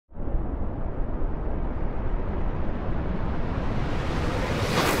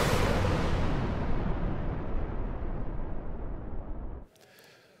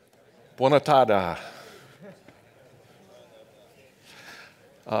Buona tarde.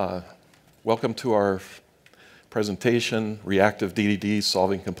 Welcome to our presentation, Reactive DDD,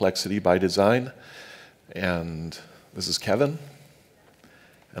 Solving Complexity by Design. And this is Kevin,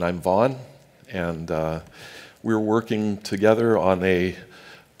 and I'm Vaughn. And we're working together on a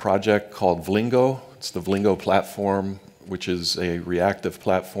project called Vlingo. It's the Vlingo platform, which is a reactive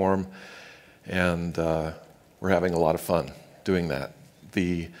platform. And we're having a lot of fun doing that.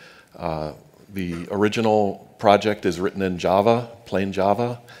 The original project is written in Java, plain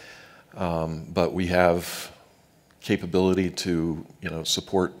Java, but we have capability to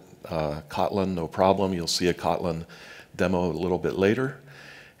support Kotlin, no problem. You'll see a Kotlin demo a little bit later.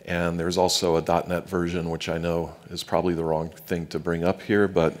 And there's also a .NET version, which I know is probably the wrong thing to bring up here,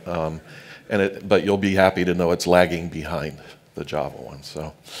 but you'll be happy to know it's lagging behind the Java one.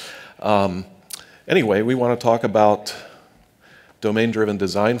 So anyway, we want to talk about domain-driven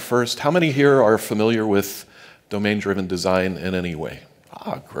design first. How many here are familiar with domain-driven design in any way?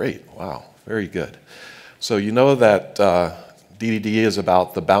 Ah, great. Wow, very good. So you know that DDD is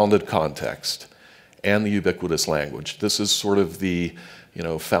about the bounded context and the ubiquitous language. This is sort of the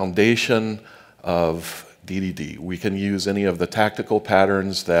foundation of DDD. We can use any of the tactical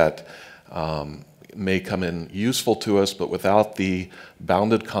patterns that may come in useful to us, but without the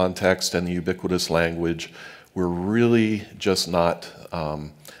bounded context and the ubiquitous language, we're really just not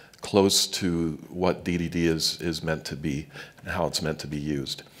close to what DDD is meant to be and how it's meant to be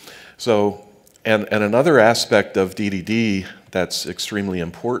used. So, and another aspect of DDD that's extremely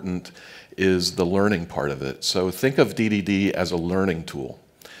important is the learning part of it. So think of DDD as a learning tool.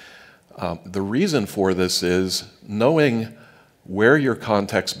 The reason for this is knowing where your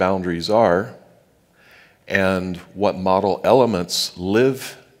context boundaries are and what model elements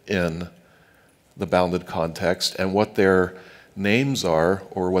live in the bounded context and what their names are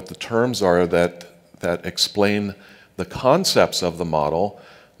or what the terms are that explain the concepts of the model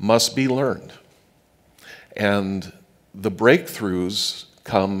must be learned. And the breakthroughs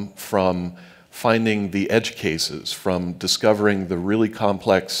come from finding the edge cases, from discovering the really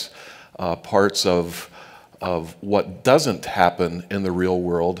complex parts of what doesn't happen in the real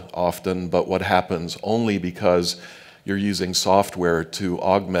world often, but what happens only because you're using software to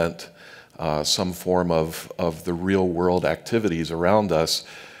augment some form of the real world activities around us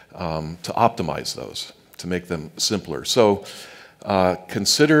to optimize those, to make them simpler. So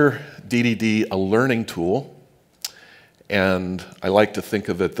consider DDD a learning tool. And I like to think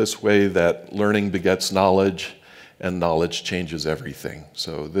of it this way, that learning begets knowledge and knowledge changes everything.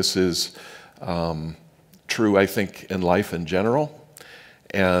 So this is true, I think, in life in general.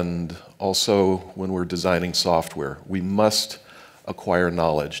 And also when we're designing software, we must acquire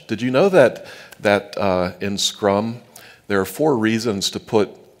knowledge. Did you know that in Scrum, there are 4 reasons to put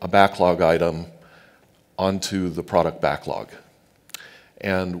a backlog item onto the product backlog?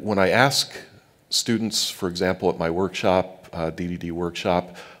 And when I ask students, for example, at my workshop, DDD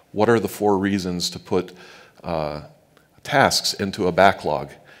workshop, what are the 4 reasons to put tasks into a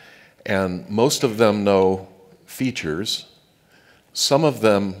backlog? And most of them know features. Some of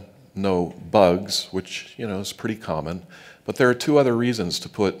them know bugs, which is pretty common. But there are 2 other reasons to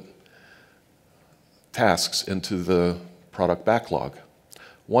put tasks into the product backlog.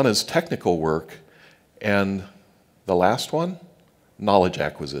 One is technical work, and the last one, knowledge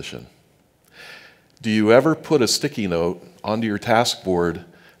acquisition. Do you ever put a sticky note onto your task board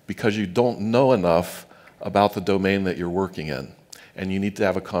because you don't know enough about the domain that you're working in, and you need to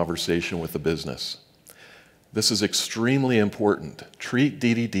have a conversation with the business? This is extremely important. Treat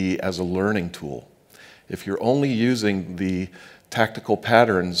DDD as a learning tool. If you're only using the tactical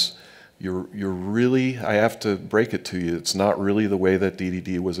patterns, you're really, I have to break it to you, it's not really the way that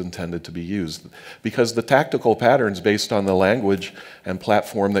DDD was intended to be used. Because the tactical patterns based on the language and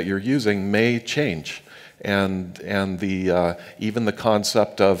platform that you're using may change. And even the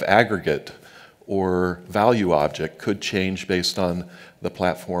concept of aggregate or value object could change based on the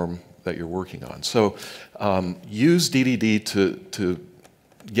platform that you're working on. So use DDD to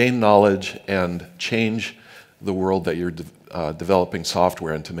gain knowledge and change the world that you're developing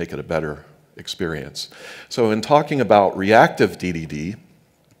software in to make it a better experience. So in talking about reactive DDD,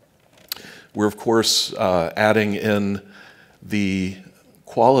 we're of course adding in the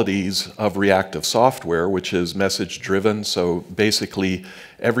qualities of reactive software, which is message-driven. So basically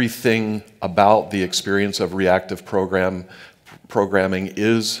everything about the experience of reactive programming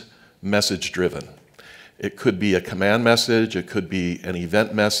is message-driven. It could be a command message, it could be an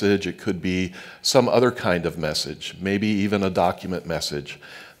event message, it could be some other kind of message, maybe even a document message.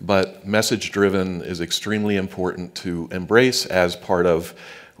 But message-driven is extremely important to embrace as part of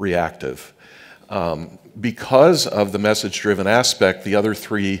reactive. Because of the message-driven aspect, the other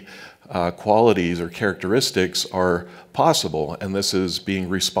three qualities or characteristics are possible, and this is being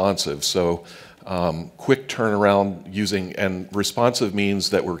responsive. So quick turnaround using, and responsive means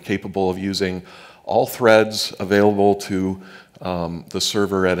that we're capable of using all threads available to the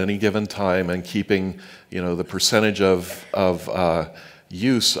server at any given time and keeping, the percentage of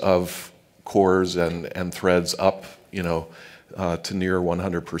use of cores and threads up, to near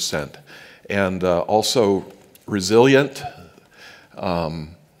 100%. And also resilient.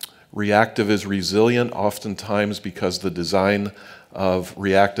 Reactive is resilient oftentimes because the design of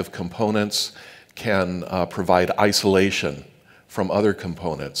reactive components can provide isolation from other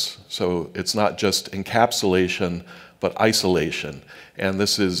components. So it's not just encapsulation, but isolation. And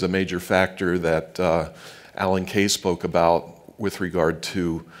this is a major factor that Alan Kay spoke about with regard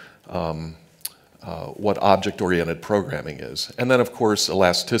to what object-oriented programming is. And then, of course,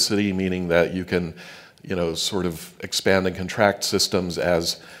 elasticity, meaning that you can, sort of expand and contract systems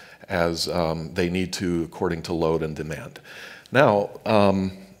as they need to according to load and demand. Now,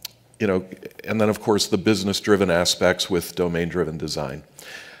 and then, of course, the business-driven aspects with domain-driven design.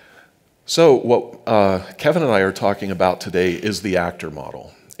 So what Kevin and I are talking about today is the actor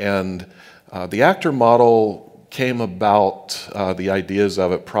model. And the actor model came about, the ideas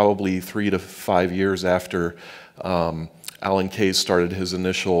of it, probably 3 to 5 years after Alan Kay started his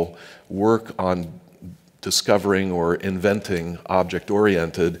initial work on discovering or inventing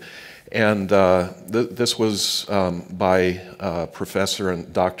object-oriented. And this was by a professor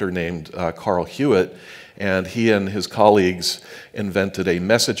and doctor named Carl Hewitt, and he and his colleagues invented a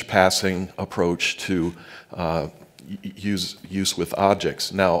message passing approach to use with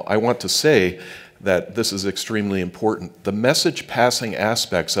objects. Now, I want to say that this is extremely important. The message passing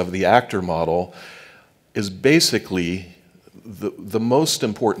aspects of the actor model is basically the most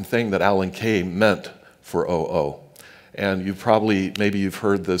important thing that Alan Kay meant for OO. And maybe you've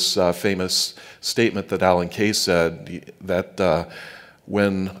heard this famous statement that Alan Kay said, that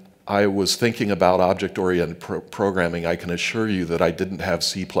when I was thinking about object-oriented programming, I can assure you that I didn't have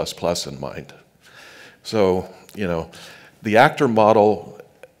C++ in mind. So, the actor model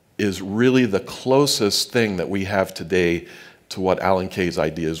is really the closest thing that we have today to what Alan Kay's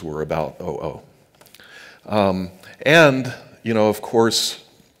ideas were about OO. And, of course,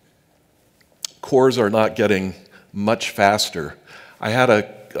 cores are not getting much faster. I had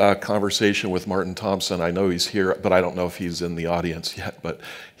a conversation with Martin Thompson. I know he's here, but I don't know if he's in the audience yet. But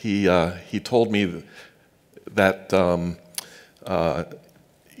he told me that the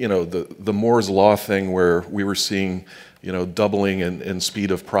Moore's Law thing, where we were seeing doubling in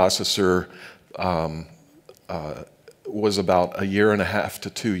speed of processor, was about 1.5 to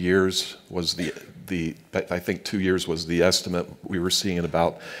 2 years. Was I think 2 years was the estimate. We were seeing in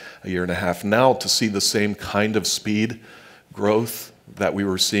about 1.5 years. Now, to see the same kind of speed growth that we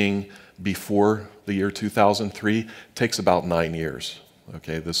were seeing before the year 2003 takes about 9 years.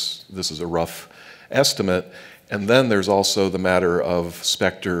 Okay, this is a rough estimate. And then there's also the matter of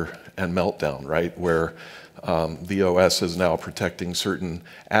Spectre and Meltdown, right, where the OS is now protecting certain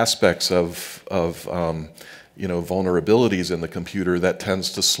aspects of vulnerabilities in the computer that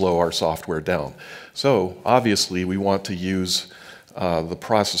tends to slow our software down. So obviously we want to use the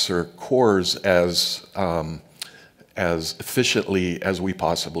processor cores as efficiently as we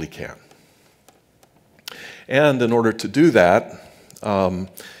possibly can. And in order to do that,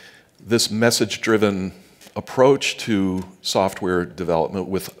 this message-driven approach to software development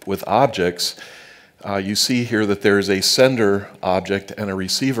with objects, you see here that there is a sender object and a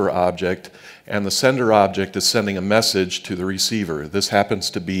receiver object, and the sender object is sending a message to the receiver. This happens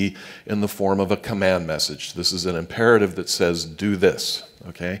to be in the form of a command message. This is an imperative that says, do this,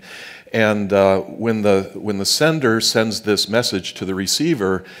 okay? And when the sender sends this message to the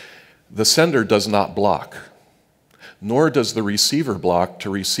receiver, the sender does not block, nor does the receiver block to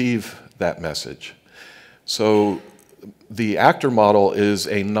receive that message. So the actor model is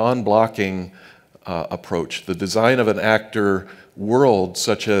a non-blocking approach. The design of an actor world,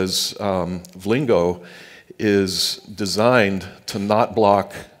 such as Vlingo, is designed to not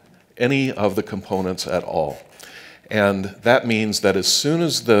block any of the components at all. And that means that as soon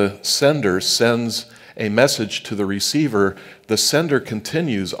as the sender sends a message to the receiver, the sender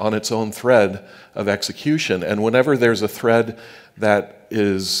continues on its own thread of execution. And whenever there's a thread that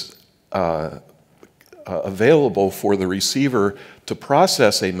is available for the receiver to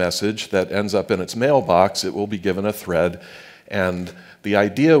process a message that ends up in its mailbox, it will be given a thread. And the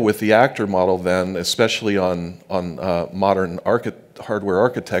idea with the actor model then, especially on modern hardware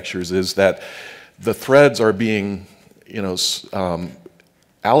architectures, is that the threads are being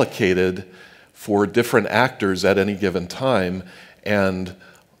allocated for different actors at any given time, and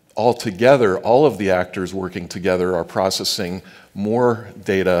all together, all of the actors working together are processing more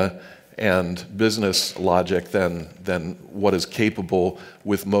data and business logic than what is capable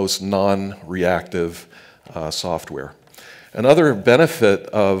with most non-reactive software. Another benefit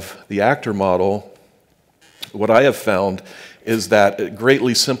of the actor model, what I have found, is that it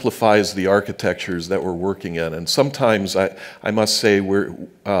greatly simplifies the architectures that we're working in. And sometimes, I must say,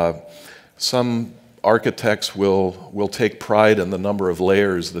 some architects will take pride in the number of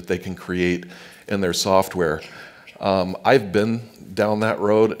layers that they can create in their software. I've been down that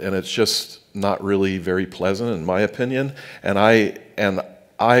road, and it's just not really very pleasant, in my opinion. And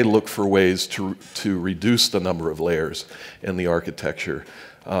I look for ways to reduce the number of layers in the architecture.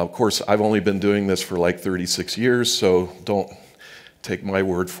 Of course, I've only been doing this for like 36 years, so don't take my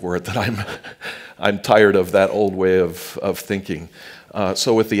word for it that I'm tired of that old way of thinking.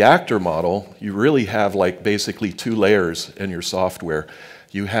 So with the actor model, you really have like basically two layers in your software.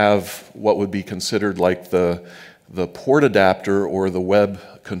 You have what would be considered like the port adapter or the web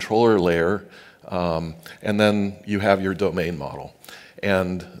controller layer, and then you have your domain model.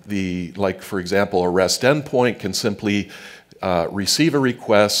 And like for example, a REST endpoint can simply receive a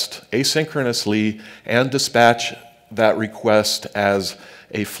request asynchronously and dispatch that request as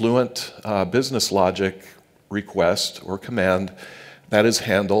a fluent business logic request or command that is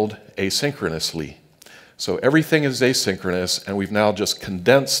handled asynchronously. So everything is asynchronous, and we've now just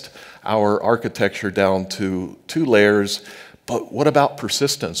condensed our architecture down to two layers. But what about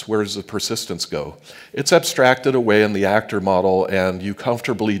persistence? Where does the persistence go? It's abstracted away in the actor model, and you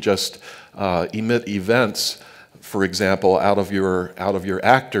comfortably just emit events, for example, out of your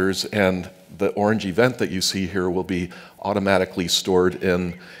actors, and the orange event that you see here will be automatically stored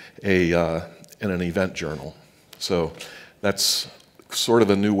in an event journal. So that's sort of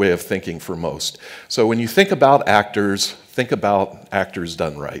a new way of thinking for most. So when you think about actors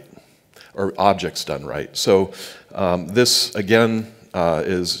done right, or objects done right. So this again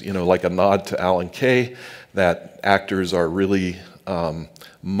is like a nod to Alan Kay, that actors are really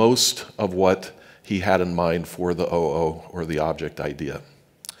most of what he had in mind for the OO, or the object idea.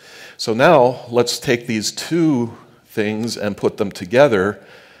 So now let's take these two things and put them together: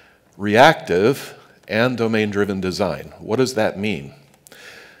 reactive and domain-driven design. What does that mean?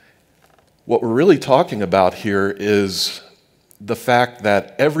 What we're really talking about here is the fact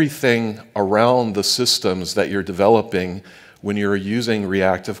that everything around the systems that you're developing when you're using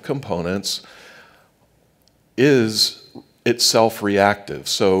reactive components is itself reactive.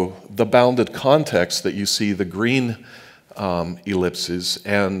 So the bounded context that you see, the green ellipses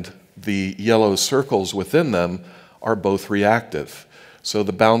and the yellow circles within them, are both reactive. So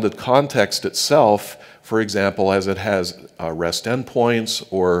the bounded context itself, for example, as it has REST endpoints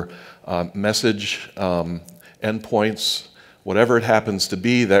or message endpoints, whatever it happens to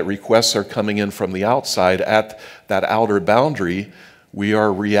be, that requests are coming in from the outside at that outer boundary, we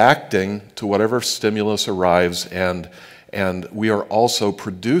are reacting to whatever stimulus arrives, and we are also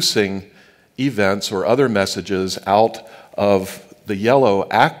producing events or other messages out of the yellow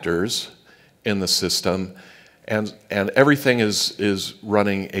actors in the system, and everything is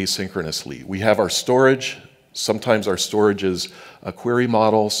running asynchronously. We have our storage. Sometimes our storage is a query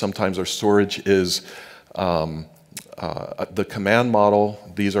model. Sometimes our storage is the command model.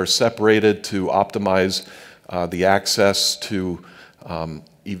 These are separated to optimize the access to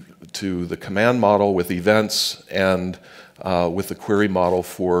the command model with events, and with the query model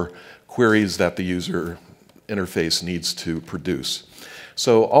for queries that the user interface needs to produce.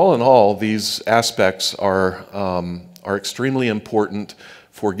 So all in all, these aspects are extremely important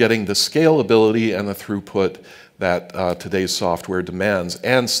for getting the scalability and the throughput that today's software demands,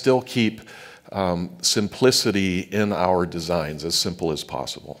 and still keep simplicity in our designs, as simple as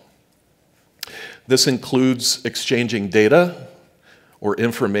possible. This includes exchanging data or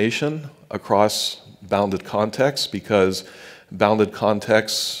information across bounded contexts, because bounded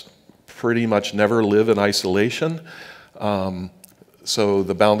contexts pretty much never live in isolation. So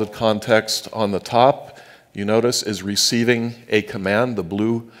the bounded context on the top, you notice, is receiving a command, the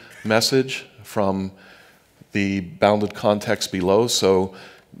blue message, from the bounded context below. So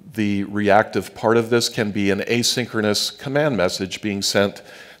the reactive part of this can be an asynchronous command message being sent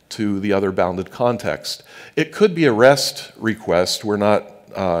to the other bounded context. It could be a REST request. We're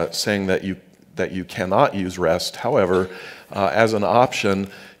not saying that you cannot use REST. However, as an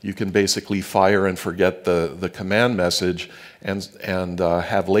option, you can basically fire and forget the command message, and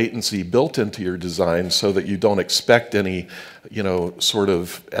have latency built into your design so that you don't expect any, sort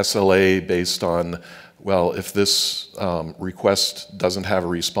of SLA based on well, if this request doesn't have a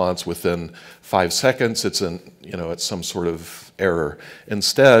response within 5 seconds, it's some sort of error.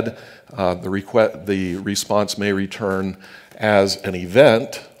 Instead, the response may return as an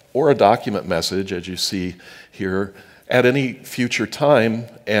event or a document message, as you see here, at any future time.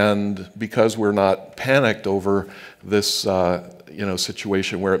 And because we're not panicked over this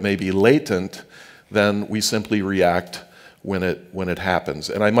situation where it may be latent, then we simply react when it happens.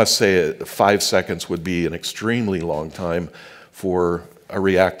 And I must say 5 seconds would be an extremely long time for a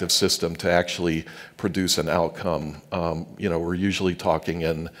reactive system to actually produce an outcome. We're usually talking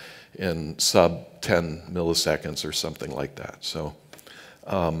in sub 10 milliseconds or something like that. So,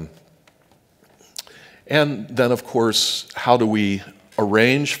 and then of course, how do we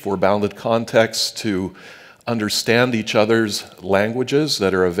arrange for bounded contexts to understand each other's languages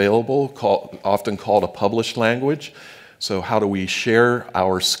that are available, often called a published language? So how do we share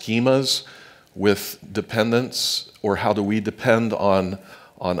our schemas with dependents, or how do we depend on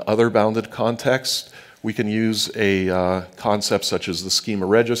other bounded contexts? We can use a concept such as the schema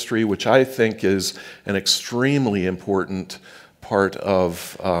registry, which I think is an extremely important part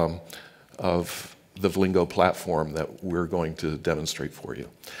of the Vlingo platform that we're going to demonstrate for you.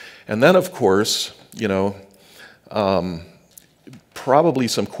 And then, of course, probably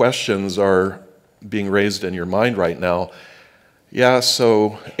some questions are being raised in your mind right now. Yeah,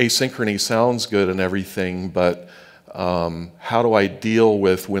 so asynchrony sounds good and everything, but how do I deal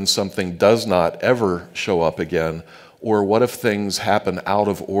with when something does not ever show up again? Or what if things happen out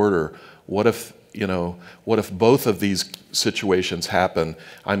of order? What if both of these situations happen?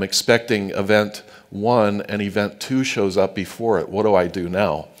 I'm expecting event 1 and event 2 shows up before it. What do I do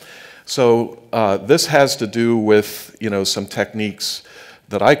now? So this has to do with some techniques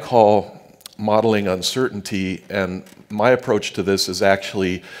that I call modeling uncertainty, and my approach to this is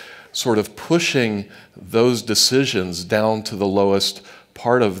actually sort of pushing those decisions down to the lowest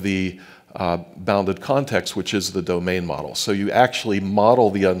part of the bounded context, which is the domain model. So you actually model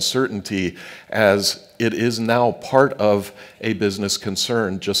the uncertainty as it is now part of a business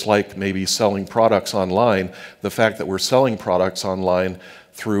concern, just like maybe selling products online. The fact that we're selling products online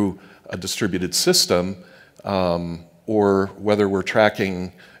through a distributed system, or whether we're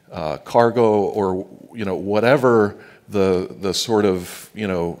tracking cargo, or whatever the sort of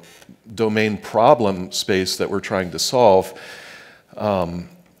domain problem space that we're trying to solve,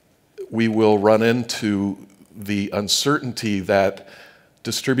 we will run into the uncertainty that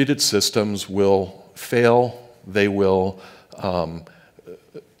distributed systems will fail. They will,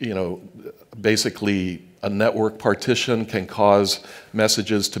 basically a network partition can cause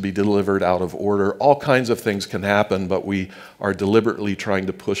messages to be delivered out of order. All kinds of things can happen, but we are deliberately trying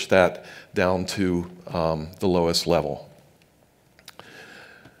to push that down to the lowest level.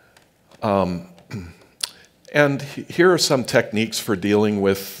 And here are some techniques for dealing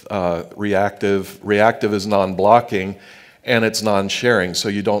with reactive. Reactive is non-blocking, and it's non-sharing, so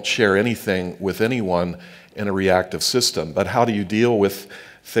you don't share anything with anyone in a reactive system. But how do you deal with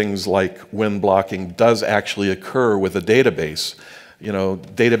things like when blocking does actually occur with a database?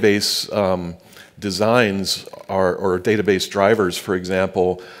 Database designs or database drivers, for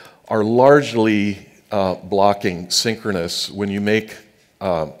example, are largely blocking synchronous. When you make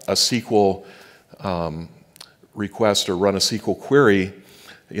a SQL request or run a SQL query,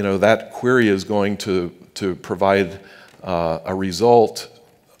 that query is going to provide a result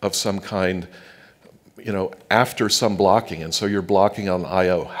of some kind, after some blocking, and so you're blocking on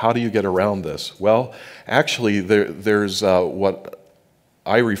I/O. How do you get around this? Well, actually, there's what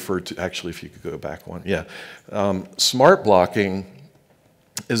I refer to. Actually, if you could go back one, yeah. Smart blocking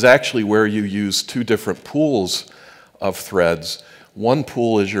is actually where you use two different pools of threads. One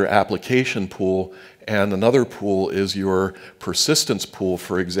pool is your application pool, and another pool is your persistence pool,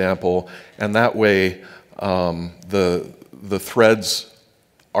 for example, and that way the threads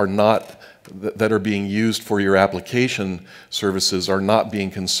are not that are being used for your application services are not being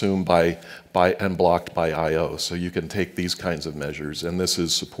consumed by and blocked by I/O. So you can take these kinds of measures, and this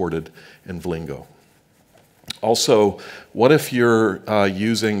is supported in Vlingo. Also, what if you're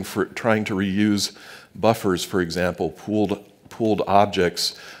trying to reuse buffers, for example, pooled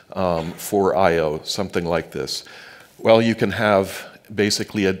objects for I/O, something like this? Well, you can have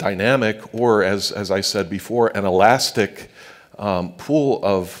basically a dynamic, or as I said before, an elastic pool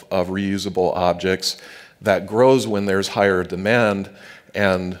of reusable objects that grows when there's higher demand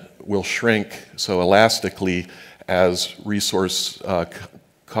and will shrink so elastically as resource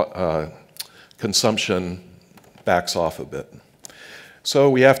consumption backs off a bit. So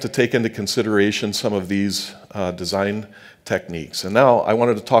we have to take into consideration some of these design techniques. And now I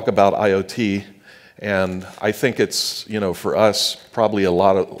wanted to talk about IoT And I think it's, you know, for us, probably a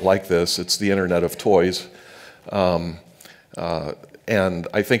lot like this. It's the Internet of Toys. And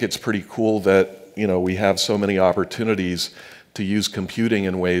I think it's pretty cool that, you know, we have so many opportunities to use computing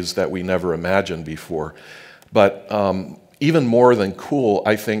in ways that we never imagined before. But even more than cool,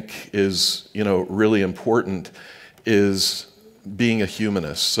 I think is, you know, really important is being a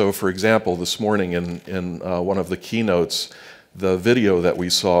humanist. So for example, this morning in one of the keynotes, the video that we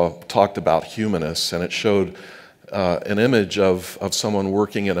saw talked about humanists, and it showed an image of someone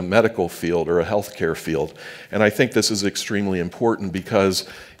working in a medical field or a healthcare field. And I think this is extremely important because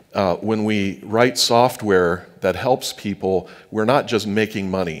when we write software that helps people, we're not just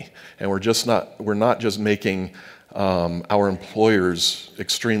making money, and we're not just making our employers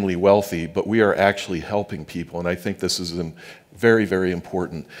extremely wealthy, but we are actually helping people, and I think this is very, very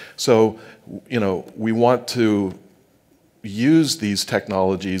important. So, you know, we want to use these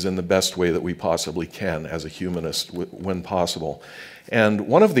technologies in the best way that we possibly can as a humanist when possible. And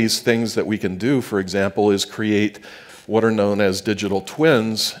one of these things that we can do, for example, is create what are known as digital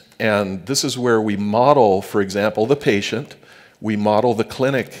twins, and this is where we model, for example, the patient, we model the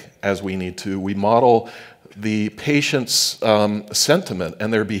clinic as we need to, we model the patient's sentiment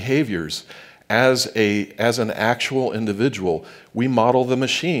and their behaviors as an actual individual. We model the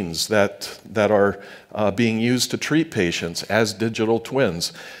machines that are being used to treat patients as digital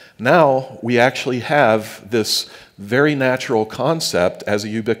twins. Now we actually have this very natural concept as a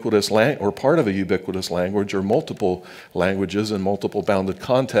ubiquitous language, or part of a ubiquitous language, or multiple languages in multiple bounded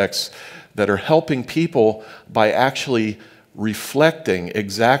contexts that are helping people by actually reflecting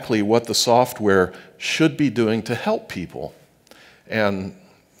exactly what the software should be doing to help people. And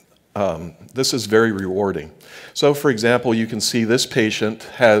this is very rewarding. So for example, you can see this patient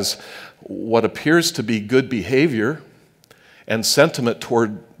has what appears to be good behavior and sentiment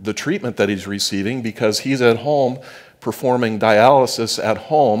toward the treatment that he's receiving because he's at home performing dialysis at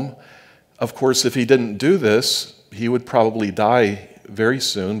home. Of course, if he didn't do this, he would probably die very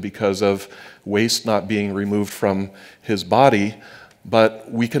soon because of waste not being removed from his body.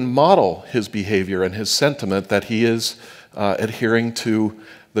 But we can model his behavior and his sentiment that he is adhering to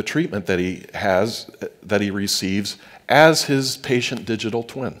the treatment that he has, that he receives, as his patient digital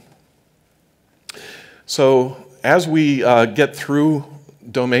twin. So as we get through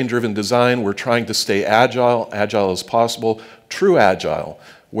domain-driven design, we're trying to stay agile as possible, true agile,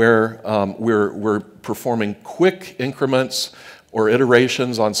 where we're performing quick increments or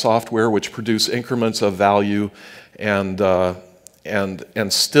iterations on software which produce increments of value, and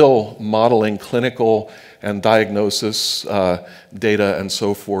still modeling clinical and diagnosis data and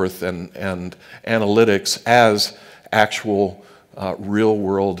so forth, and analytics as actual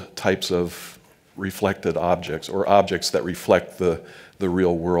real-world types of reflected objects, or objects that reflect the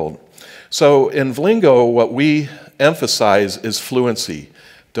real world. So in Vlingo, what we emphasize is fluency.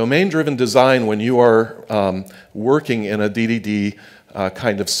 Domain-driven design, when you are working in a DDD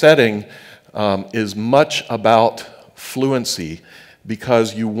kind of setting, is much about fluency,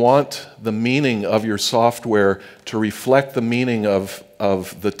 because you want the meaning of your software to reflect the meaning of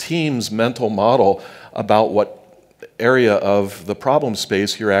the team's mental model about what area of the problem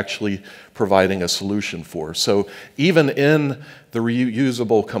space you're actually providing a solution for. So even in the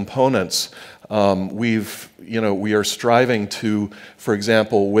reusable components, we are striving to, for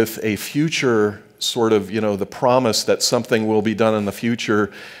example, with a future sort of, the promise that something will be done in the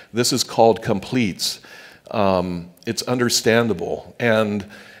future, this is called completes. It's understandable, and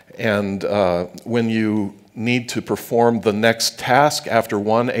when you need to perform the next task after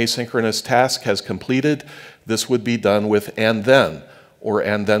one asynchronous task has completed, this would be done with and then, or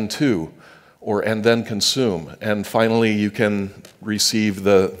and then to, or and then consume. And finally, you can receive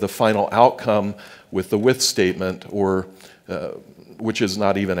the final outcome with the with statement, or which is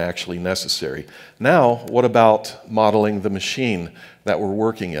not even actually necessary. Now, what about modeling the machine that we're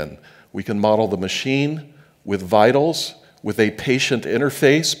working in? We can model the machine with vitals, with a patient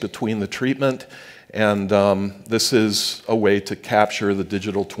interface between the treatment, and this is a way to capture the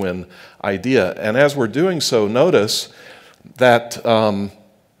digital twin idea. And as we're doing so, notice that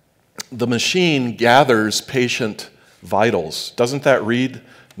the machine gathers patient vitals. Doesn't that read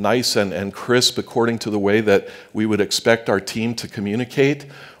nice and crisp according to the way that we would expect our team to communicate?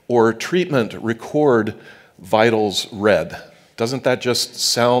 Or treatment record vitals read. Doesn't that just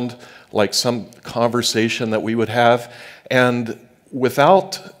sound like some conversation that we would have? And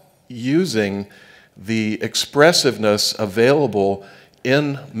without using the expressiveness available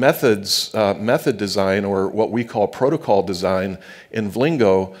in method design, or what we call protocol design in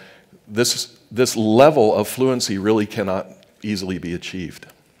Vlingo, this level of fluency really cannot easily be achieved.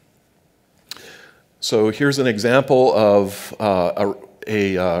 So here's an example of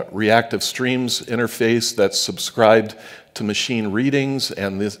a reactive streams interface that's subscribed to machine readings,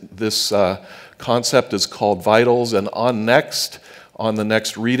 and this concept is called vitals. And on the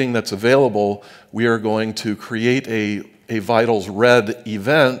next reading that's available, we are going to create a vitals read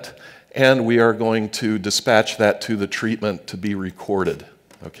event, and we are going to dispatch that to the treatment to be recorded.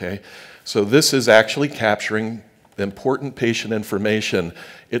 Okay, so this is actually capturing important patient information.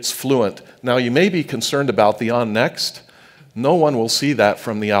 It's fluent. Now you may be concerned about the on next. No one will see that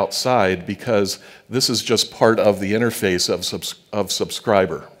from the outside because this is just part of the interface of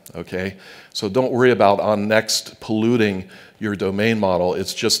subscriber. Okay, so don't worry about on next polluting your domain model.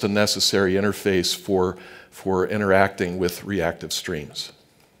 It's just a necessary interface for interacting with reactive streams.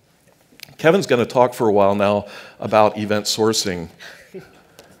 Kevin's going to talk for a while now about event sourcing.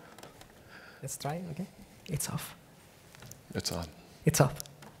 Let's try, okay? It's off. It's on. It's off.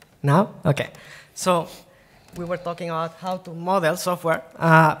 Now? Okay. So we were talking about how to model software,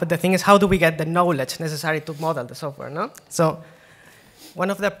 but the thing is, how do we get the knowledge necessary to model the software, no? So one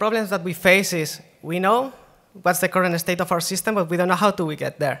of the problems that we face is we know what's the current state of our system, but we don't know how do we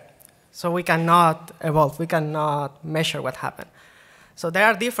get there. So we cannot evolve. We cannot measure what happened. So there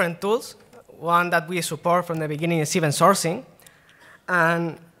are different tools. One that we support from the beginning is event sourcing.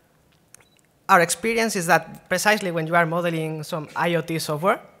 And our experience is that precisely when you are modeling some IoT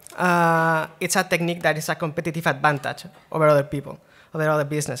software, it's a technique that is a competitive advantage over other people, over other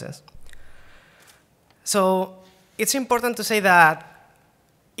businesses. So it's important to say that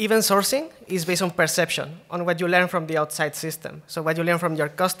event sourcing is based on perception, on what you learn from the outside system. So what you learn from your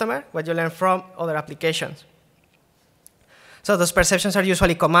customer, what you learn from other applications. So those perceptions are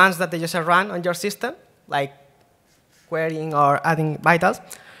usually commands that the user run on your system, like querying or adding vitals,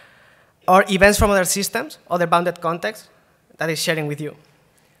 or events from other systems, other bounded contexts that is sharing with you.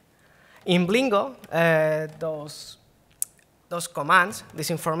 In Blingo, those commands, this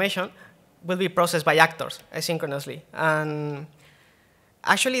information, will be processed by actors asynchronously. And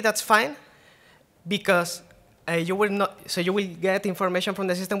actually, that's fine because you will get information from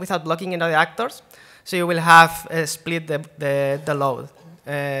the system without blocking in other actors. So you will have split the load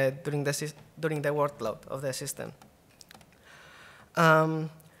during the workload of the system.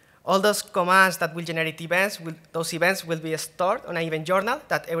 All those commands that will generate events, those events will be stored on an event journal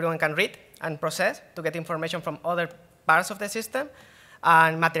that everyone can read and process to get information from other parts of the system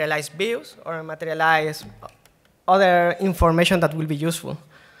and materialize views or materialize other information that will be useful.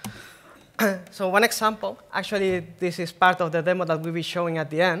 So one example, actually this is part of the demo that we'll be showing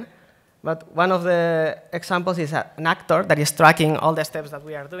at the end, but one of the examples is an actor that is tracking all the steps that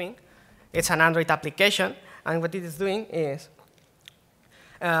we are doing. It's an Android application, and what it is doing is,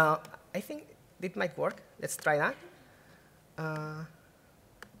 I think it might work. Let's try that.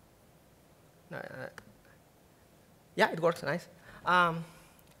 Yeah, it works, nice.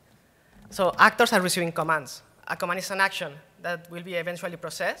 So actors are receiving commands. A command is an action that will be eventually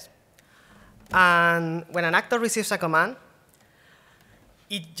processed. And when an actor receives a command,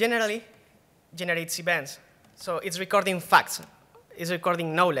 it generally generates events. So it's recording facts. It's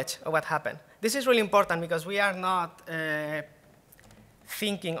recording knowledge of what happened. This is really important because we are not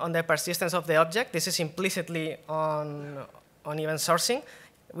thinking on the persistence of the object. This is implicitly on event sourcing.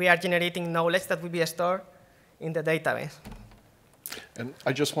 We are generating knowledge that will be stored in the database. And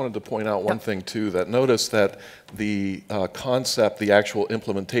I just wanted to point out one thing, too, that notice that the concept, the actual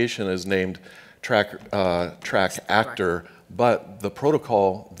implementation is named track actor, but the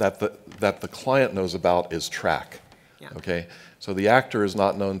protocol that the client knows about is track. Yeah. Okay? So the actor is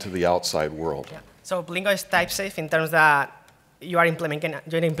not known to the outside world. Yeah. So Blingo is type safe in terms that you are implementing an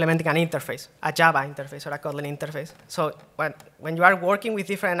interface, a Java interface or a Kotlin interface. So when you are working with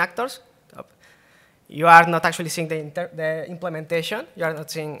different actors, you are not actually seeing the implementation. You are not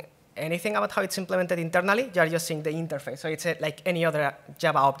seeing anything about how it's implemented internally. You are just seeing the interface. So it's like any other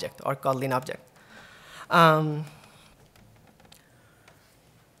Java object or Kotlin object.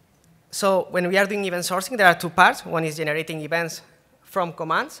 So when we are doing event sourcing, there are two parts. One is generating events from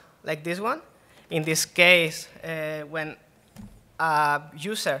commands, like this one. In this case, when a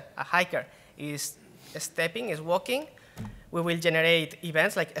user, a hiker, is stepping, is walking, we will generate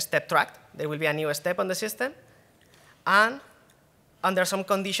events like a step track. There will be a new step on the system. And under some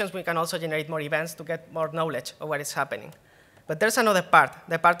conditions, we can also generate more events to get more knowledge of what is happening. But there's another part,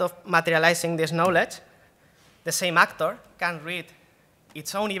 the part of materializing this knowledge. The same actor can read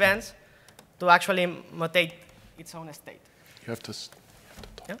its own events to actually mutate its own state. You have to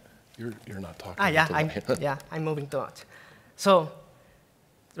talk. Yeah? You're not talking. Yeah, I'm moving too much. So,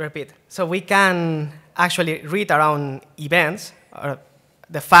 repeat. So we can actually read our own events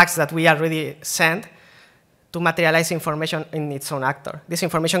the facts that we already sent to materialize information in its own actor. This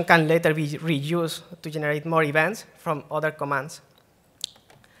information can later be reused to generate more events from other commands.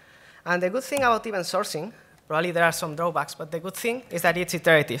 And the good thing about event sourcing, probably there are some drawbacks, but the good thing is that it's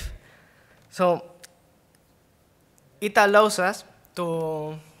iterative. So it allows us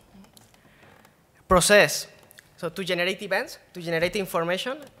to process, so to generate events, to generate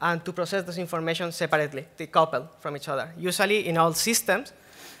information, and to process this information separately, decoupled from each other. Usually in all systems,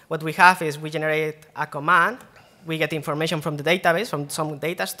 what we have is we generate a command, we get information from the database, from some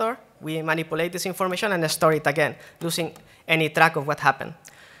data store, we manipulate this information and store it again, losing any track of what happened.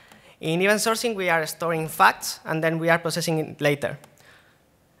 In event sourcing, we are storing facts, and then we are processing it later.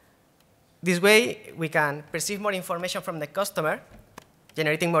 This way, we can perceive more information from the customer,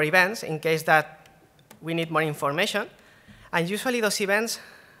 generating more events in case that we need more information. And usually those events,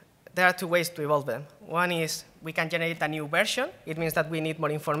 there are two ways to evolve them. One is we can generate a new version. It means that we need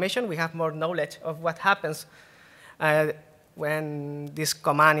more information. We have more knowledge of what happens when this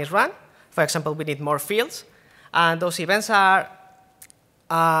command is run. For example, we need more fields. And those events are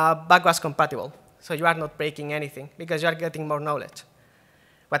backwards compatible. So you are not breaking anything because you are getting more knowledge.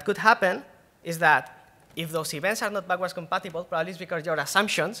 What could happen is that if those events are not backwards compatible, probably it's because your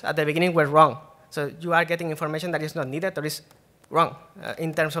assumptions at the beginning were wrong. So you are getting information that is not needed or is wrong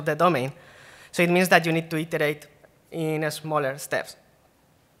in terms of the domain. So it means that you need to iterate in smaller steps.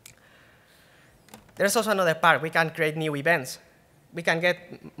 There's also another part. We can create new events. We can get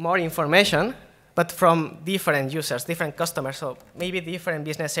more information, but from different users, different customers, so maybe different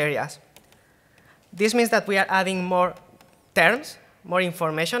business areas. This means that we are adding more terms, more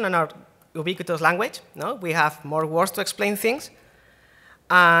information on our ubiquitous language. No? We have more words to explain things.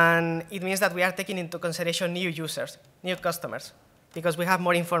 And it means that we are taking into consideration new users, new customers, because we have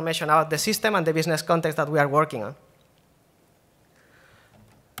more information about the system and the business context that we are working on.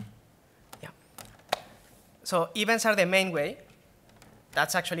 Yeah. So events are the main way.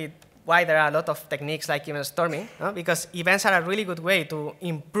 That's actually why there are a lot of techniques like event storming, no? Because events are a really good way to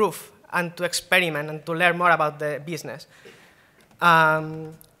improve and to experiment and to learn more about the business.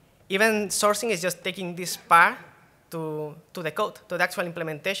 Event sourcing is just taking this part to the code, to the actual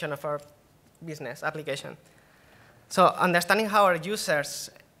implementation of our business application. So understanding how our users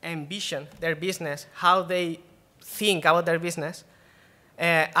envision their business, how they think about their business,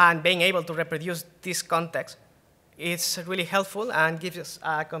 and being able to reproduce this context is really helpful and gives us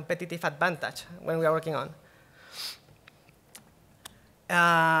a competitive advantage when we are working on.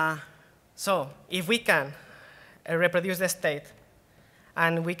 So if we can reproduce the state,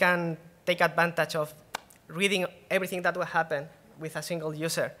 and we can take advantage of reading everything that will happen with a single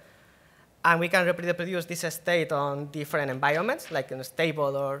user, and we can reproduce this state on different environments, like in a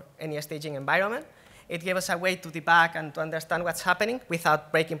stable or any staging environment, it gives us a way to debug and to understand what's happening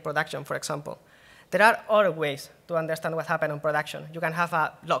without breaking production, for example. There are other ways to understand what happened on production. You can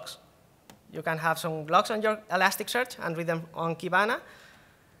have logs. You can have some logs on your Elasticsearch and read them on Kibana,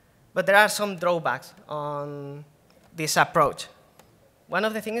 but there are some drawbacks on this approach. One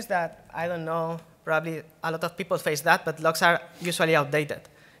of the things that, I don't know, probably a lot of people face that, but logs are usually outdated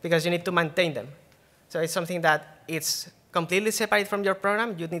because you need to maintain them. So it's something that it's completely separate from your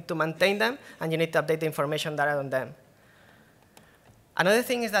program. You need to maintain them, and you need to update the information that are on them. Another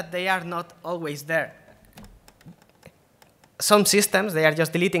thing is that they are not always there. Some systems, they are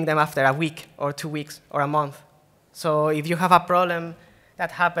just deleting them after a week or 2 weeks or a month. So if you have a problem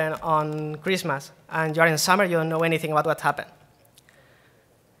that happened on Christmas and you're in summer, you don't know anything about what happened.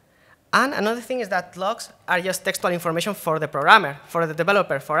 And another thing is that logs are just textual information for the programmer, for the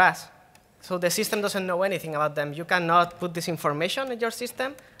developer, for us. So the system doesn't know anything about them. You cannot put this information in your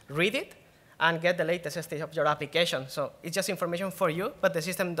system, read it, and get the latest stage of your application. So it's just information for you, but the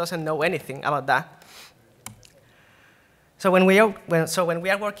system doesn't know anything about that. So when we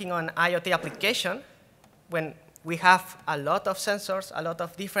are working on IoT application, when we have a lot of sensors, a lot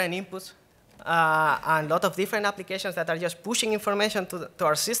of different inputs, and a lot of different applications that are just pushing information to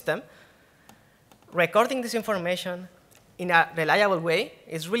our system, recording this information in a reliable way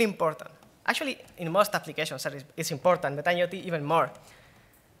is really important. Actually, in most applications, it's important, but IoT even more.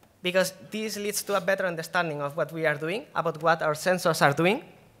 Because this leads to a better understanding of what we are doing, about what our sensors are doing.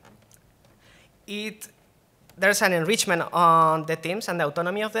 There's an enrichment on the teams and the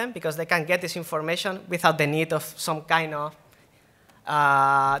autonomy of them, because they can get this information without the need of some kind of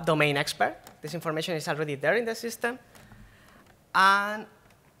domain expert. This information is already there in the system. And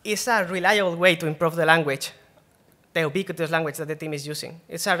it's a reliable way to improve the language, the ubiquitous language that the team is using.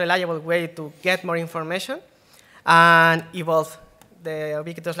 It's a reliable way to get more information and evolve the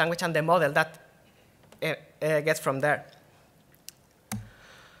ubiquitous language and the model that gets from there.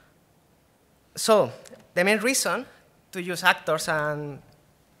 So the main reason to use actors and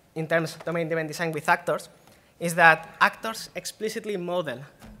in terms of domain-driven design with actors is that actors explicitly model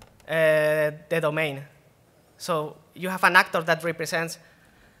the domain. So you have an actor that represents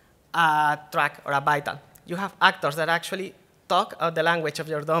a track or a vital. You have actors that actually talk out the language of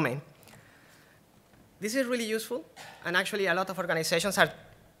your domain. This is really useful, and actually a lot of organizations are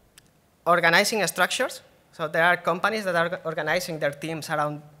organizing structures. So there are companies that are organizing their teams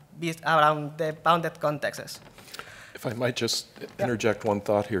around the bounded contexts. If I might just interject one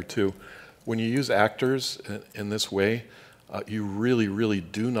thought here too. When you use actors in this way, you really, really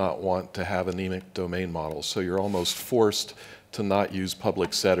do not want to have anemic domain models. So you're almost forced to not use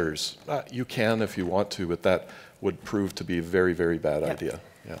public setters. You can if you want to, but that would prove to be a very, very bad idea.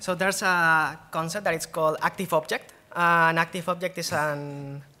 Yeah. So there's a concept that is called active object. An active object is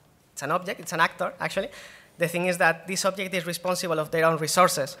an object, it's an actor, actually. The thing is that this object is responsible of their own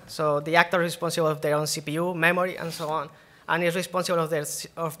resources. So the actor is responsible of their own CPU, memory, and so on, and is responsible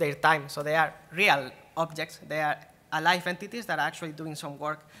of their time. So they are real objects. They are alive entities that are actually doing some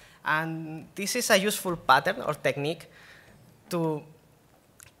work. And this is a useful pattern or technique to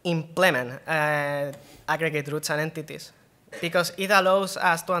implement aggregate roots and entities, because it allows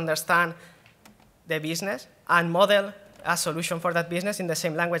us to understand the business and model a solution for that business in the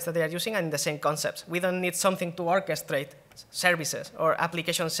same language that they are using and in the same concepts. We don't need something to orchestrate services or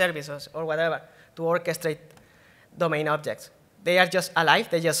application services or whatever to orchestrate domain objects. They are just alive.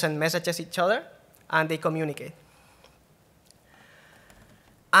 They just send messages to each other, and they communicate.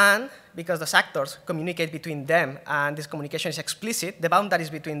 And because those actors communicate between them, and this communication is explicit, the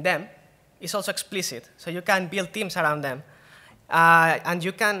boundaries between them is also explicit. So you can build teams around them. And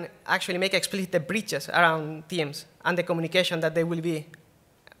you can actually make explicit the breaches around teams and the communication that there will be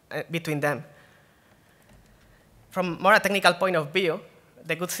between them. From more a technical point of view,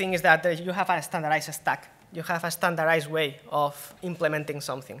 the good thing is that you have a standardized stack. You have a standardized way of implementing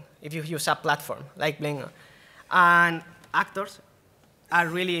something if you use a platform like Blingo. And actors are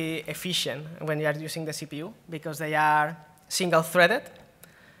really efficient when you are using the CPU because they are single-threaded,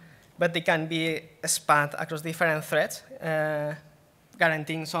 but they can be spanned across different threads,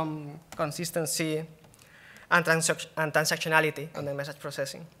 guaranteeing some consistency and transactionality on the message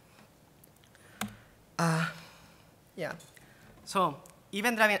processing. Yeah. So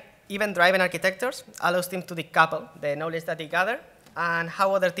event-driven architectures allows teams to decouple the knowledge that they gather and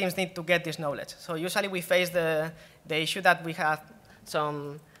how other teams need to get this knowledge. So usually we face the issue that we have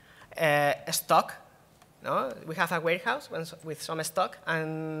some stock. No? We have a warehouse with some stock,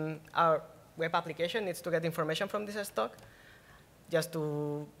 and our web application needs to get information from this stock just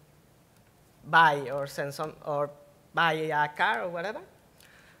to buy or send some, or buy a car or whatever.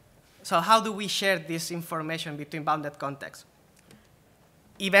 So how do we share this information between bounded contexts?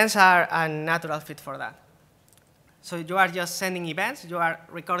 Events are a natural fit for that. So you are just sending events, you are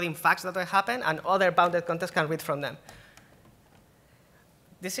recording facts that will happen, and other bounded contexts can read from them.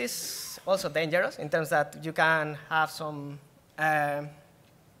 This is also dangerous in terms that you can have some,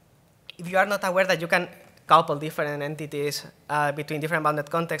 if you are not aware that you can couple different entities between different bounded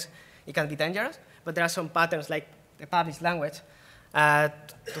contexts, it can be dangerous. But there are some patterns like the published language to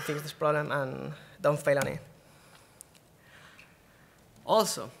fix this problem, and don't fail on it.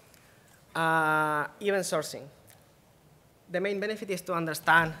 Also, event sourcing. The main benefit is to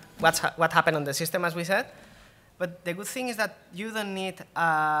understand what happened on the system, as we said. But the good thing is that you don't need,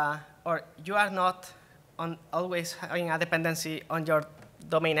 or you are not always having a dependency on your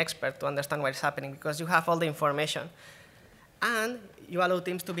domain expert to understand what is happening, because you have all the information. And you allow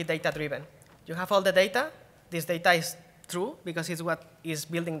teams to be data-driven. You have all the data. This data is true because it's what is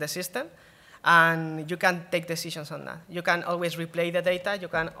building the system. And you can take decisions on that. You can always replay the data. You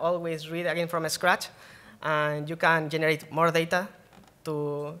can always read again from scratch. And you can generate more data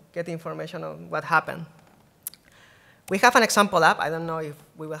to get information on what happened. We have an example app. I don't know if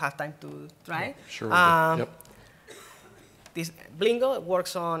we will have time to try it. Sure. Yep. This Blingo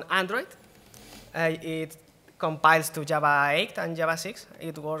works on Android. It compiles to Java 8 and Java 6.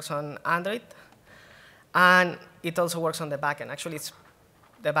 It works on Android. And it also works on the backend. Actually,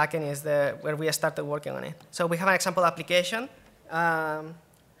 the backend is where we started working on it. So we have an example application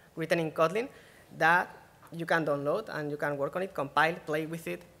written in Kotlin that you can download, and you can work on it, compile, play with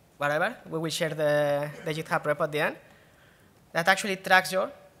it, whatever. We will share the GitHub repo at the end. That actually tracks you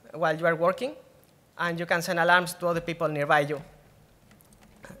while you are working, and you can send alarms to other people nearby you.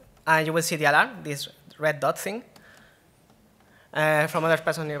 And you will see the alarm, this red dot thing, from other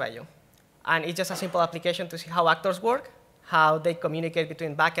person nearby you. And it's just a simple application to see how actors work, how they communicate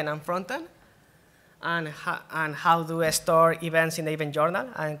between backend and frontend, and how do we store events in the event journal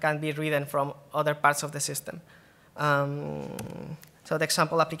and can be written from other parts of the system. So the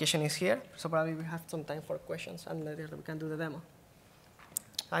example application is here. So probably we have some time for questions, and later we can do the demo.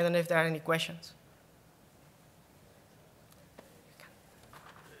 I don't know if there are any questions.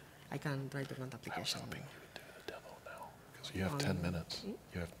 I can try to run the application. I was hoping you would do the demo now, because you have 10 minutes.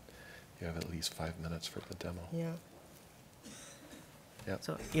 You have at least 5 minutes for the demo. Yeah. Yeah.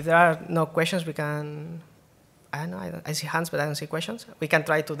 So if there are no questions, we can, I don't know, I see hands, but I don't see questions. We can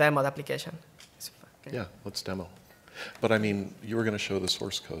try to demo the application. Okay. Yeah, let's demo. But I mean, you were going to show the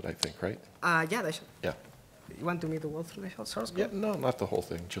source code, I think, right? Yeah, they should. Yeah. You want me to go through the source code? Yeah, no, not the whole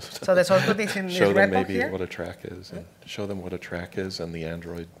thing. Just so the source code is in this show them repo maybe here? what a track is, and show them what a track is and the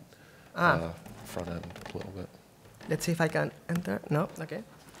Android front end a little bit. Let's see if I can enter. No? Okay.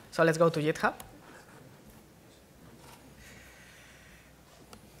 So let's go to GitHub.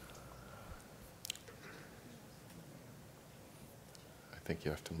 I think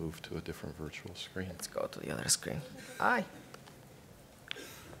you have to move to a different virtual screen. Let's go to the other screen. Aye.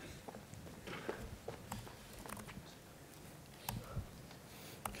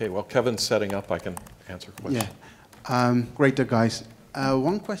 Okay, while Kevin's setting up, I can answer questions. Yeah. Great, guys.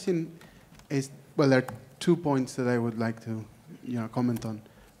 One question is, well, there are 2 points that I would like to comment on.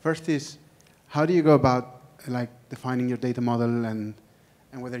 First is, how do you go about defining your data model and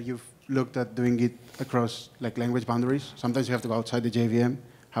whether you've looked at doing it across language boundaries? Sometimes you have to go outside the JVM.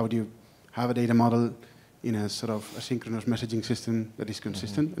 How do you have a data model in a sort of asynchronous messaging system that is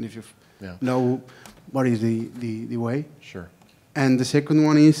consistent? And if you know what is the way? Sure. And the second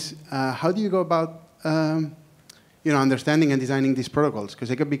one is, how do you go about understanding and designing these protocols? Because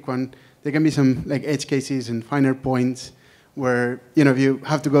there can be some edge cases and finer points where if you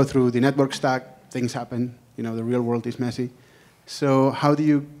have to go through the network stack, things happen. The real world is messy. So how do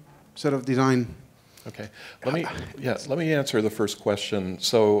you sort of design? Okay, let me answer the first question.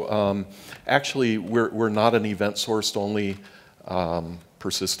 So actually, we're not an event-sourced only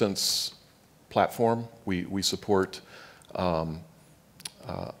persistence platform. We support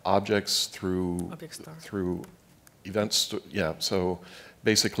objects through events. Yeah, so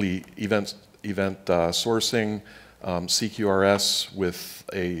basically event sourcing, CQRS with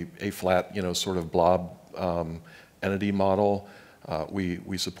a flat sort of blob entity model.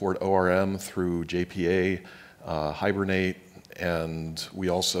 We support ORM through JPA, Hibernate, and we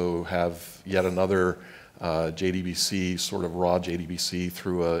also have yet another JDBC, sort of raw JDBC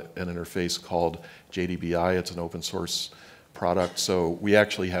through an interface called JDBI. It's an open source product. So we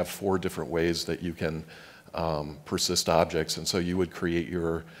actually have 4 different ways that you can persist objects, and so you would create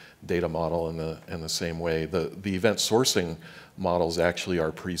your data model in the same way. The event sourcing models actually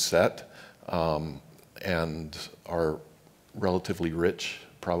are preset and are relatively rich,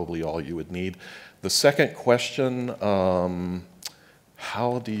 probably all you would need. The second question, the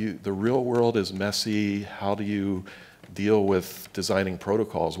real world is messy. How do you deal with designing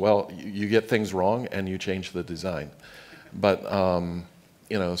protocols? Well, you get things wrong and you change the design. But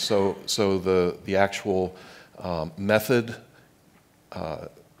so the actual method,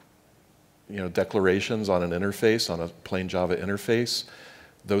 declarations on an interface, on a plain Java interface,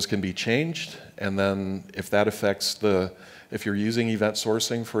 those can be changed. And then if that affects if you're using event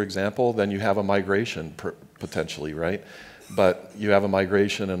sourcing, for example, then you have a migration potentially, right? But you have a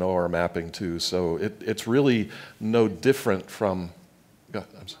migration and OR mapping too. So it's really no different from. My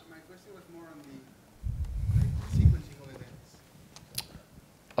question was more on the sequencing of events.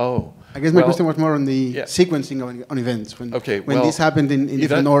 Oh. I guess my question was more on the sequencing on events. When this happened in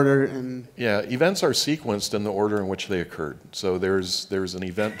different order. And yeah, events are sequenced in the order in which they occurred. So there's an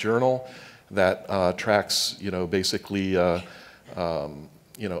event journal that tracks, basically, a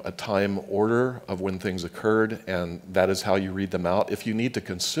time order of when things occurred, and that is how you read them out. If you need to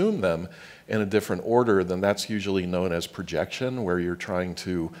consume them in a different order, then that's usually known as projection, where you're trying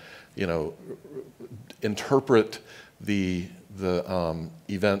to, interpret the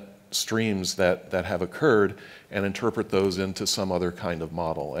event streams that have occurred and interpret those into some other kind of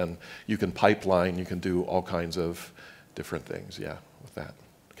model. And you can pipeline, you can do all kinds of different things, with that.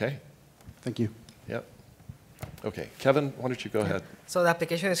 Okay? Thank you. Yep. Okay, Kevin, why don't you go ahead? So the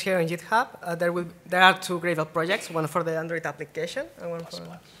application is here in GitHub. There are 2 Gradle projects, one for the Android application and one for Zoom.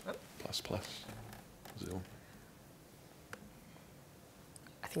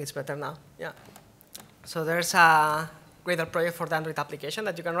 I think it's better now. Yeah. So there's a Gradle project for the Android application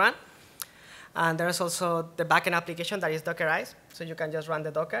that you can run. And there's also the backend application that is Dockerized. So you can just run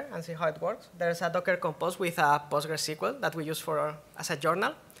the Docker and see how it works. There's a Docker Compose with a PostgreSQL that we use as a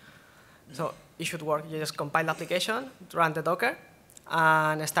journal. So it should work. You just compile the application, run the Docker,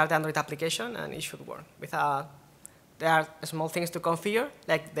 and start the Android application, and it should work. There are small things to configure,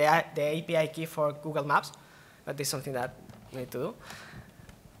 like the API key for Google Maps, but this is something that we need to do.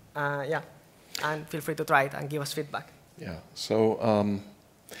 Yeah, and feel free to try it and give us feedback. Yeah, so,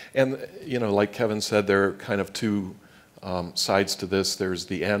 and like Kevin said, there are kind of two sides to this. There's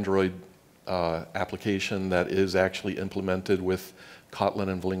the Android application that is actually implemented with Kotlin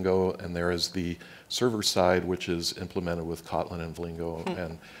and Vlingo, and there is the server side, which is implemented with Kotlin and Vlingo.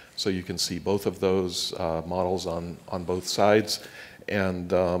 And so you can see both of those models on both sides.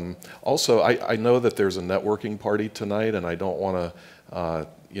 And also, I know that there's a networking party tonight, and I don't want to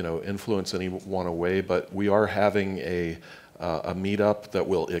influence anyone away, but we are having a meetup that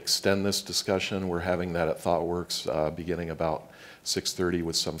will extend this discussion. We're having that at ThoughtWorks beginning about 6:30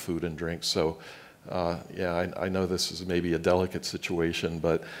 with some food and drinks. So yeah, I know this is maybe a delicate situation,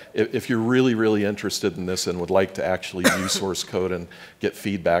 but if you're really, really interested in this and would like to actually view source code and get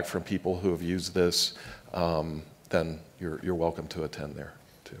feedback from people who have used this, then you're welcome to attend there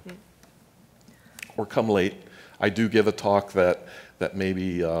too. Or come late. I do give a talk that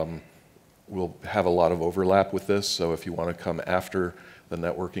maybe will have a lot of overlap with this, so if you want to come after the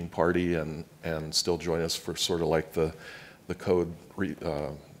networking party and still join us for sort of like the code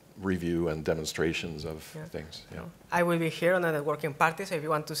review and demonstrations of things. Yeah. I will be here on the networking party, so if you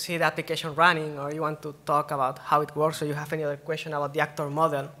want to see the application running, or you want to talk about how it works, or you have any other question about the actor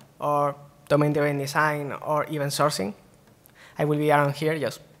model, or domain-driven design, or even sourcing, I will be around here.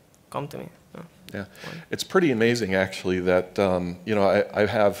 Just come to me. Yeah, it's pretty amazing actually that I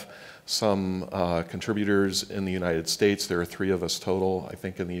have some contributors in the United States. There are 3 of us total, I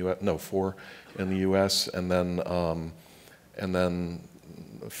think, in the U.S. No, 4 in the U.S. and then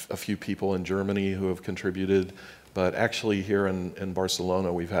a few people in Germany who have contributed. But actually here in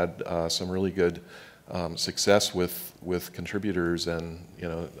Barcelona, we've had some really good success with contributors, and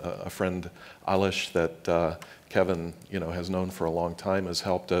a friend Alish that Kevin has known for a long time has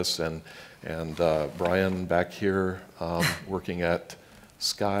helped us, and Brian back here working at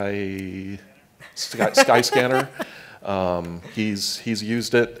Skyscanner. He's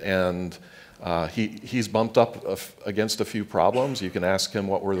used it, and he's bumped up against a few problems. You can ask him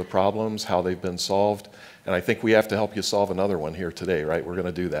what were the problems, how they've been solved, and I think we have to help you solve another one here today, right? We're going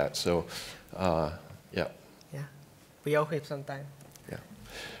to do that. So, yeah. Yeah, we all have some time. Yeah.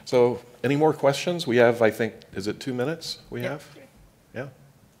 So, any more questions? We have, I think, is it 2 minutes we have? Yeah.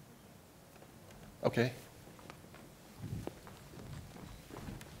 Okay.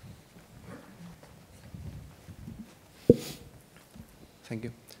 Thank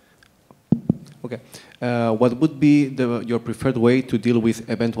you. Okay. What would be your preferred way to deal with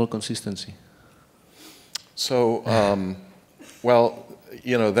eventual consistency? So, well,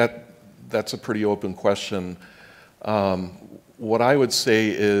 that's a pretty open question. What I would say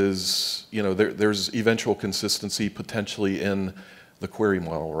is, there's eventual consistency potentially in the query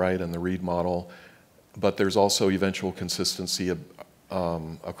model, right, and the read model, but there's also eventual consistency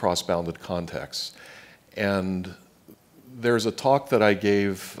across bounded contexts. And there's a talk that I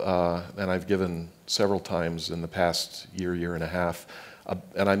gave, and I've given several times in the past year and a half,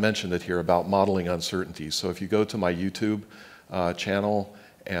 and I mentioned it here, about modeling uncertainty. So if you go to my YouTube channel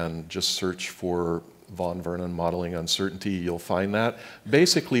and just search for Vaughn Vernon modeling uncertainty, you'll find that.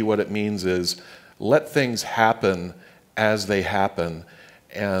 Basically what it means is let things happen as they happen,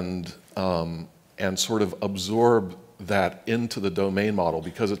 and sort of absorb that into the domain model,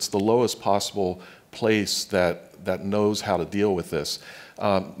 because it's the lowest possible place that knows how to deal with this.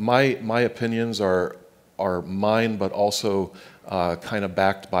 My opinions are mine, but also kind of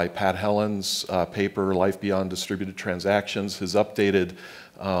backed by Pat Helland's paper, Life Beyond Distributed Transactions, his updated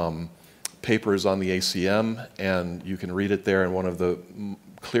papers on the ACM, and you can read it there. And one of the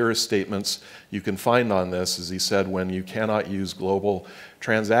clearest statements you can find on this is he said, when you cannot use global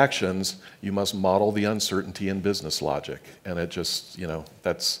transactions, you must model the uncertainty in business logic. And it just,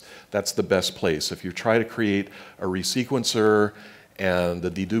 that's the best place. If you try to create a resequencer and a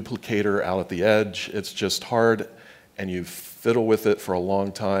deduplicator out at the edge, it's just hard, and you fiddle with it for a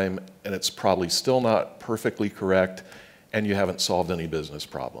long time, and it's probably still not perfectly correct, and you haven't solved any business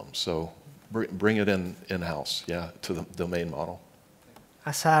problems. So bring it in-house, to the domain model.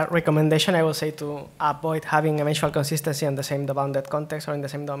 As a recommendation, I will say to avoid having eventual consistency in the same bounded context or in the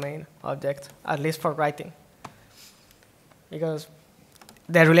same domain object, at least for writing. Because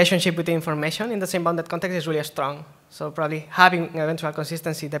the relationship with the information in the same bounded context is really strong. So probably having eventual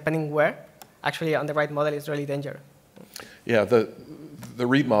consistency, depending where, actually on the right model is really dangerous. Yeah, the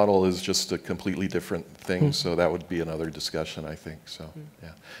REAP model is just a completely different thing, so that would be another discussion, I think. So,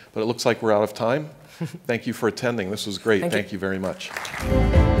 yeah. But it looks like we're out of time. Thank you for attending. This was great. Thank you very much.